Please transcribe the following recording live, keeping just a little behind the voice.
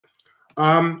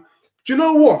Do you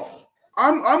know what?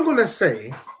 I'm gonna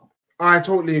say I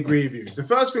totally agree with you. The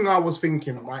first thing I was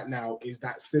thinking right now is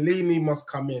that Stellini must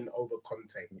come in over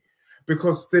Conte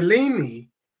because Stellini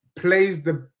plays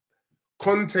the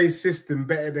Conte system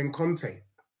better than Conte.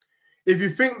 If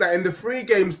you think that in the 3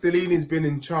 games Stellini's been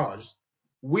in charge,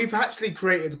 we've actually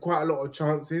created quite a lot of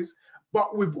chances,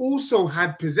 but we've also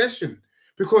had possession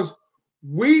because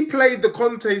we played the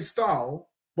Conte style,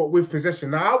 but with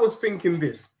possession. Now, I was thinking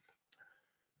this.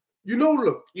 You know,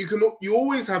 look, you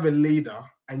always have a leader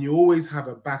and you always have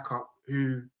a backup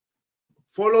who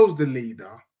follows the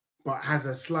leader, but has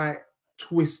a slight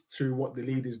twist to what the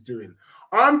leader's doing.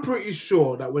 I'm pretty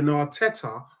sure that when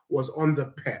Arteta was under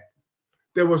Pep,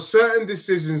 there were certain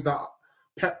decisions that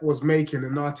Pep was making,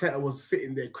 and Arteta was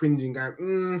sitting there cringing,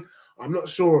 going, I'm not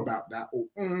sure about that, or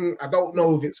I don't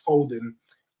know if it's Foden.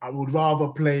 I would rather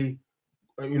play,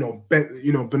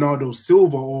 Bernardo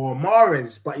Silva or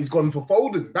Mahrez, but he's gone for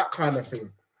Foden, that kind of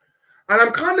thing. And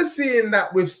I'm kind of seeing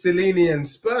that with Stellini and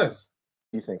Spurs.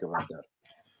 What do you think about that?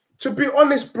 To be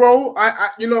honest, bro,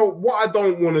 what I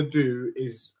don't want to do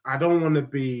is I don't want to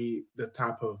be the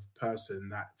type of person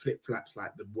that flip-flaps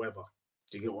like the weather.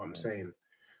 Do you get what I'm saying?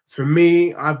 For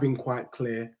me, I've been quite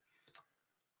clear.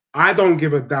 I don't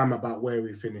give a damn about where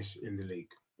we finish in the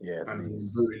league. Yeah, I'm being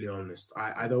brutally honest.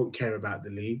 I don't care about the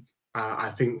league.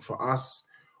 I think for us,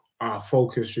 our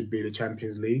focus should be the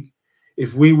Champions League.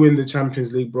 If we win the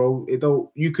Champions League, bro,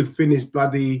 you could finish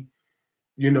bloody,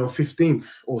 15th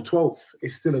or 12th.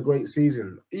 It's still a great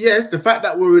season. Yes, the fact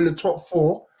that we're in the top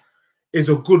 4 is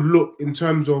a good look in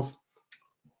terms of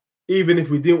even if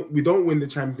we don't win the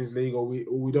Champions League or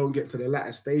we don't get to the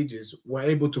latter stages, we're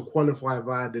able to qualify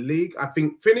via the league. I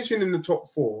think finishing in the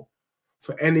top 4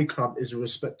 for any club is a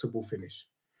respectable finish.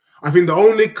 I think the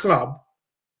only club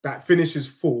that finishes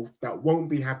 4th that won't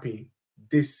be happy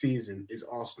this season is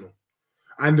Arsenal.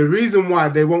 And the reason why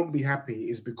they won't be happy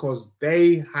is because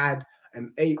they had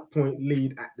an 8-point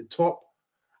lead at the top.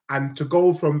 And to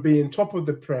go from being top of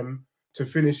the Prem to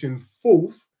finishing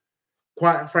 4th,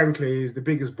 quite frankly, is the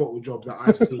biggest bottle job that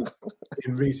I've seen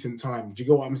in recent times. Do you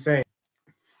get what I'm saying?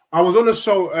 I was on a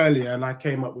show earlier and I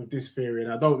came up with this theory,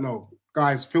 and I don't know.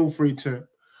 Guys, feel free to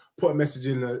put a message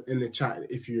in the chat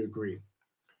if you agree.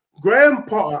 Graham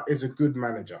Potter is a good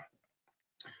manager.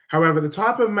 However, the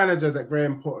type of manager that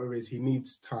Graham Potter is, he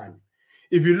needs time.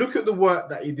 If you look at the work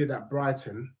that he did at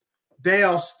Brighton, they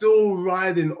are still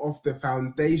riding off the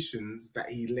foundations that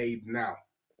he laid now.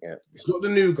 Yeah. It's not the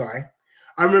new guy.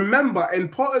 And remember, in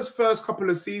Potter's first couple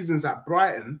of seasons at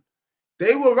Brighton,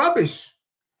 they were rubbish.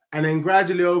 And then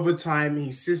gradually over time,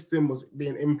 his system was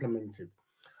being implemented.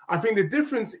 I think the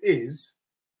difference is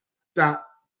that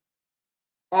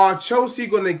are Chelsea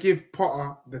going to give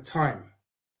Potter the time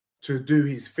to do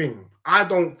his thing? I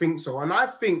don't think so. And I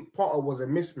think Potter was a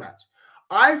mismatch.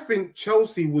 I think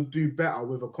Chelsea would do better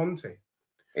with a Conte.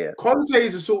 Yeah. Conte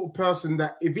is the sort of person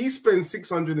that if he spends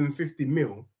 650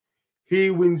 mil, he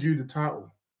wins you the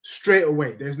title straight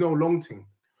away. There's no long thing.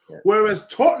 Yeah. Whereas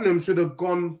Tottenham should have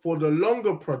gone for the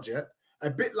longer project, a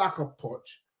bit like a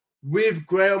Poch, with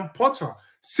Graham Potter.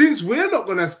 Since we're not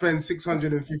going to spend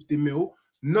 650 mil,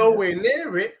 nowhere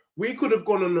near it, we could have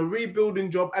gone on a rebuilding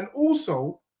job. And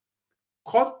also,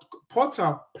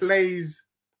 Potter plays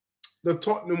the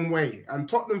Tottenham way. And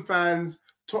Tottenham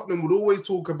would always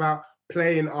talk about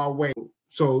playing our way.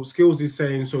 So Skills is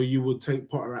saying, so you would take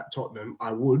Potter at Tottenham?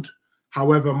 I would.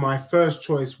 However, my first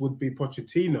choice would be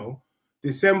Pochettino.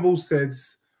 December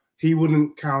says he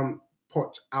wouldn't count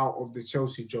Poch out of the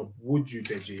Chelsea job. Would you,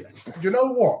 Deji? You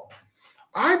know what?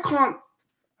 I can't.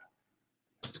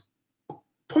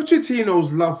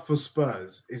 Pochettino's love for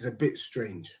Spurs is a bit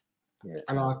strange. Yeah.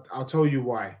 And I'll tell you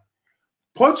why.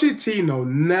 Pochettino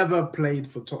never played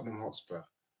for Tottenham Hotspur.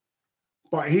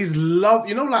 But his love,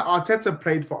 like Arteta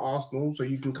played for Arsenal, so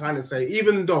you can kind of say,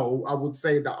 even though I would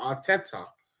say that Arteta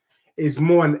is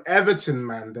more an Everton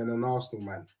man than an Arsenal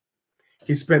man.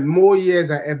 He spent more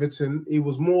years at Everton. He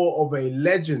was more of a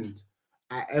legend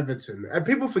at Everton. And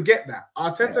people forget that.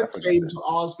 Arteta came to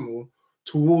Arsenal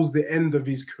towards the end of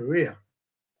his career.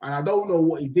 And I don't know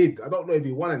what he did. I don't know if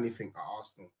he won anything at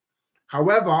Arsenal.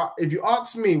 However, if you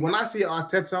ask me, when I see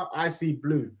Arteta, I see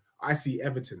blue. I see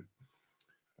Everton.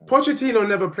 Pochettino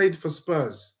never played for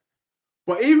Spurs.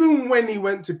 But even when he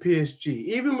went to PSG,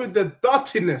 even with the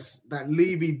dirtiness that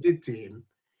Levy did to him,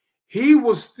 he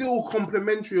was still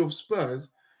complimentary of Spurs.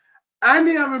 And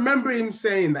I remember him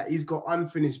saying that he's got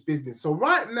unfinished business. So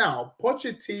right now,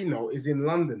 Pochettino is in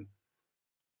London.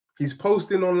 He's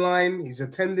posting online. He's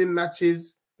attending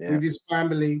matches with his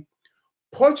family.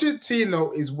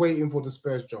 Pochettino is waiting for the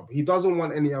Spurs job. He doesn't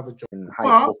want any other job. In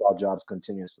high-profile jobs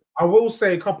continuously. I will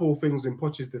say a couple of things in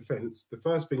Poch's defense. The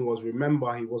first thing was,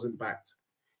 remember, he wasn't backed.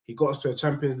 He got us to a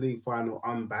Champions League final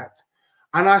unbacked.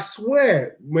 And I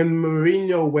swear, when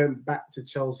Mourinho went back to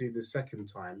Chelsea the second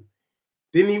time,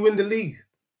 didn't he win the league?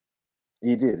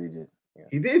 He did. Yeah.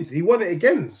 He did. He won it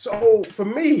again. So for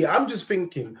me, I'm just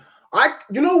thinking,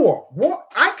 you know what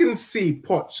I can see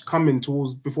Poch coming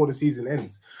towards before the season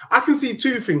ends. I can see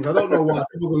two things. I don't know why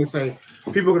people are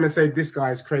going to say this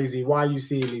guy's crazy. Why are you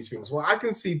seeing these things? Well, I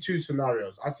can see two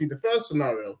scenarios. I see the first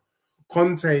scenario: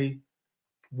 Conte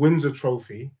wins a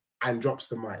trophy and drops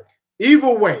the mic.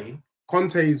 Either way,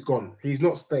 Conte is gone. He's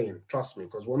not staying. Trust me,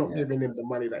 because we're not giving him the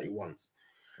money that he wants.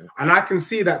 And I can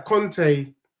see that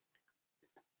Conte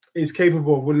is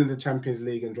capable of winning the Champions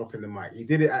League and dropping the mic. He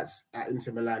did it at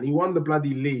Inter Milan. He won the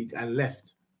bloody league and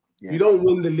left. Yeah. You don't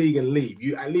win the league and leave.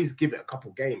 You at least give it a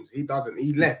couple games. He doesn't.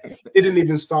 He left. He didn't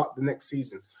even start the next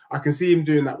season. I can see him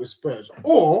doing that with Spurs.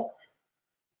 Or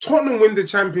Tottenham win the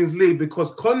Champions League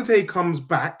because Conte comes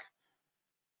back,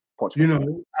 you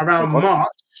know, around March.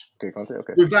 Okay, Conte,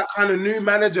 okay. With that kind of new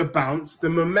manager bounce, the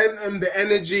momentum, the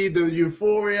energy, the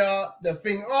euphoria, the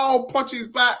thing, oh, Poch is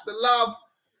back, the love.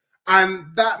 And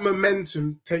that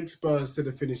momentum takes Spurs to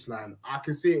the finish line. I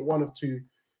can see it one of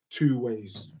two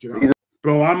ways. You know?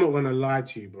 Bro, I'm not going to lie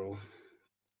to you, bro.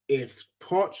 If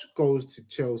Poch goes to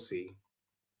Chelsea,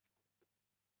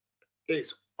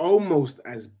 it's almost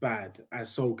as bad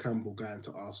as Sol Campbell going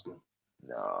to Arsenal.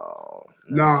 No.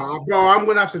 Nah, bro, I'm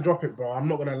going to have to drop it, bro. I'm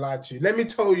not going to lie to you. Let me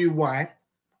tell you why.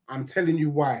 I'm telling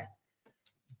you why.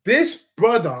 This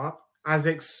brother has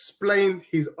explained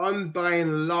his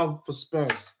undying love for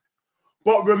Spurs.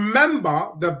 But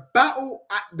remember, the battle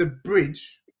at the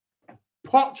bridge,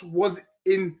 Poch was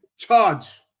in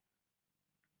charge.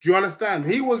 Do you understand?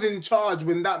 He was in charge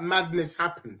when that madness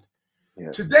happened.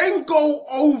 Yeah. To then go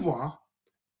over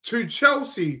to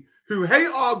Chelsea, who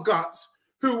hate our guts,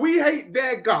 who we hate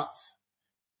their guts,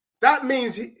 that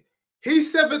means he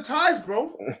severed ties,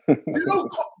 bro.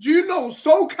 Do you know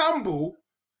Sol Campbell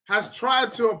has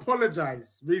tried to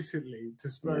apologize recently to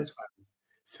Spurs fans,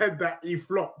 said that he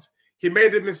flopped. He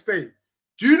made a mistake.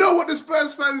 Do you know what the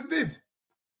Spurs fans did?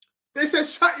 They said,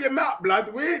 shut your mouth,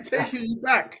 blood. We ain't taking you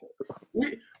back.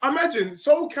 Imagine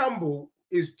Sol Campbell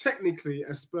is technically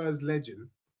a Spurs legend,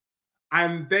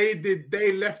 and they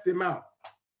left him out.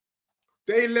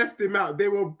 They left him out. They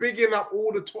were bigging up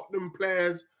all the Tottenham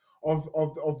players of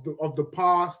the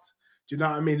past. Do you know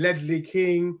what I mean? Ledley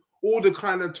King, all the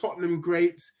kind of Tottenham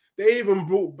greats. They even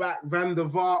brought back Van der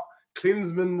Vaart.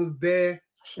 Klinsmann was there.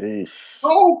 Sheesh.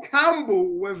 Sol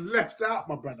Campbell was left out,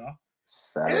 my brother.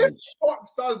 Savage. If Poch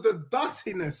does the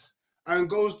dirtiness and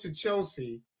goes to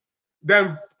Chelsea,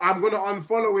 then I'm going to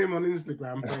unfollow him on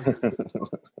Instagram.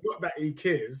 Not that he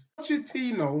cares.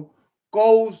 Pochettino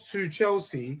goes to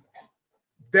Chelsea,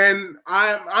 then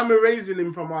I'm erasing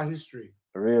him from our history.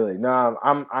 Really? No,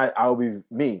 I'll be,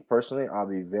 me personally, I'll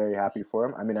be very happy for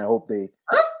him. I mean, I hope they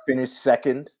finish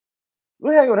second.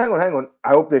 Well, hang on. I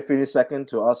hope they finish second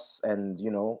to us and,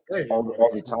 you know, all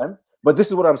the time. But this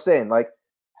is what I'm saying. Like,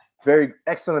 very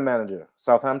excellent manager.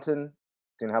 Southampton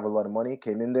didn't have a lot of money.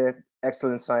 Came in there.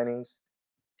 Excellent signings.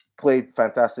 Played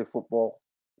fantastic football.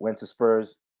 Went to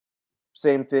Spurs.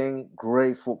 Same thing.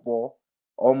 Great football.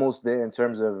 Almost there in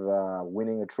terms of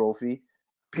winning a trophy.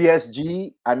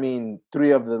 PSG, I mean,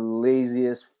 3 of the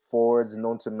laziest forwards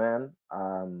known to man.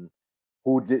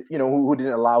 Who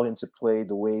didn't allow him to play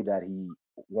the way that he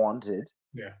wanted.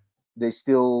 Yeah, they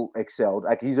still excelled.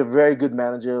 Like, he's a very good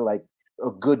manager, like a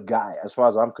good guy as far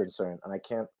as I'm concerned, and I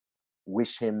can't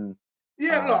wish him.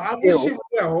 Yeah, look, I wish him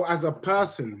well as a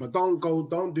person, but don't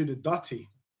do the dirty.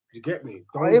 You get me?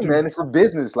 Hey, man, it's a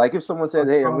business. Like, if someone said,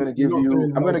 "Hey, I'm going to give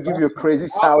you a crazy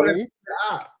salary,"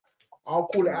 I'll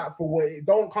call it out for what.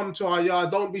 Don't come to our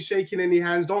yard. Don't be shaking any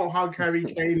hands. Don't hug Harry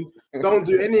Kane. Don't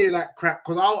do any of that crap,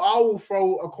 because I will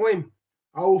throw a coin.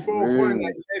 I will throw a coin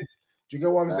like his head. Do you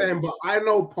get what I'm saying? But I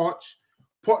know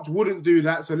Poch wouldn't do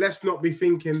that. So let's not be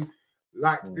thinking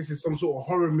like this is some sort of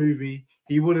horror movie.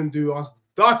 He wouldn't do us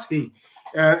dirty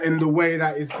in the way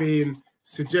that is being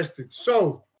suggested.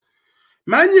 So,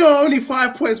 man, you're only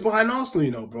 5 points behind Arsenal,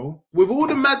 you know, bro. With all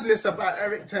the madness about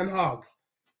Erik ten Hag,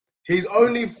 he's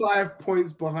only 5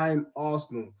 points behind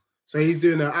Arsenal. So he's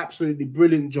doing an absolutely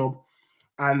brilliant job.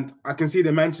 And I can see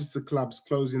the Manchester clubs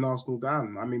closing Arsenal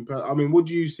down. I mean, what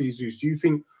do you see, Zeus? Do you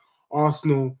think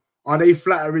Arsenal, are they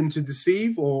flattering to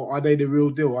deceive, or are they the real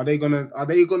deal? Are they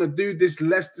gonna do this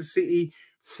Leicester City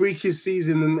freakish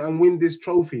season and win this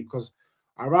trophy? Because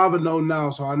I rather know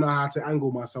now, so I know how to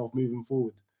angle myself moving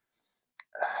forward.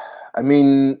 I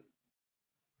mean,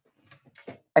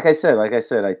 like I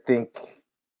said, I think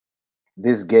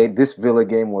this game, this Villa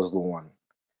game, was the one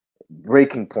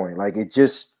breaking point. Like it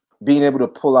just being able to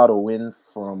pull out a win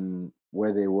from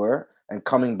where they were and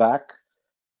coming back.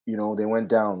 You know, they went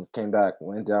down, came back,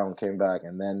 went down, came back,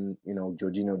 and then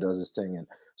Jorginho does his thing, and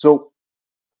so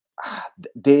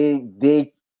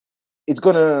they it's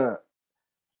gonna,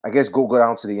 I guess, go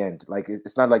down to the end. Like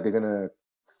it's not like they're gonna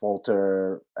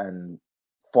falter and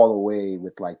fall away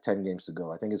with like 10 games to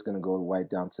go. I think it's gonna go right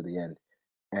down to the end,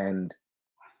 and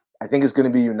I think it's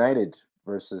gonna be United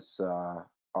versus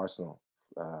Arsenal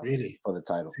Really? for the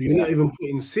title. You're not even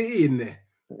putting City in there.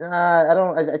 I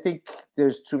don't. I think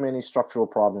there's too many structural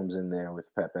problems in there with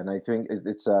Pep, and I think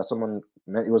it's someone.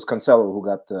 It was Cancelo who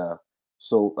got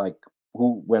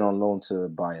who went on loan to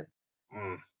Bayern,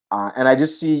 and I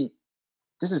just see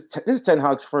this is Ten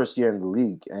Hag's first year in the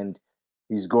league, and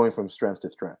he's going from strength to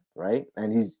strength, right?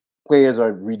 And his players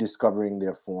are rediscovering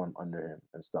their form under him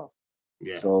and stuff.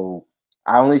 Yeah. So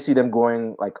I only see them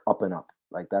going like up and up.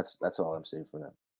 Like that's all I'm saying for them.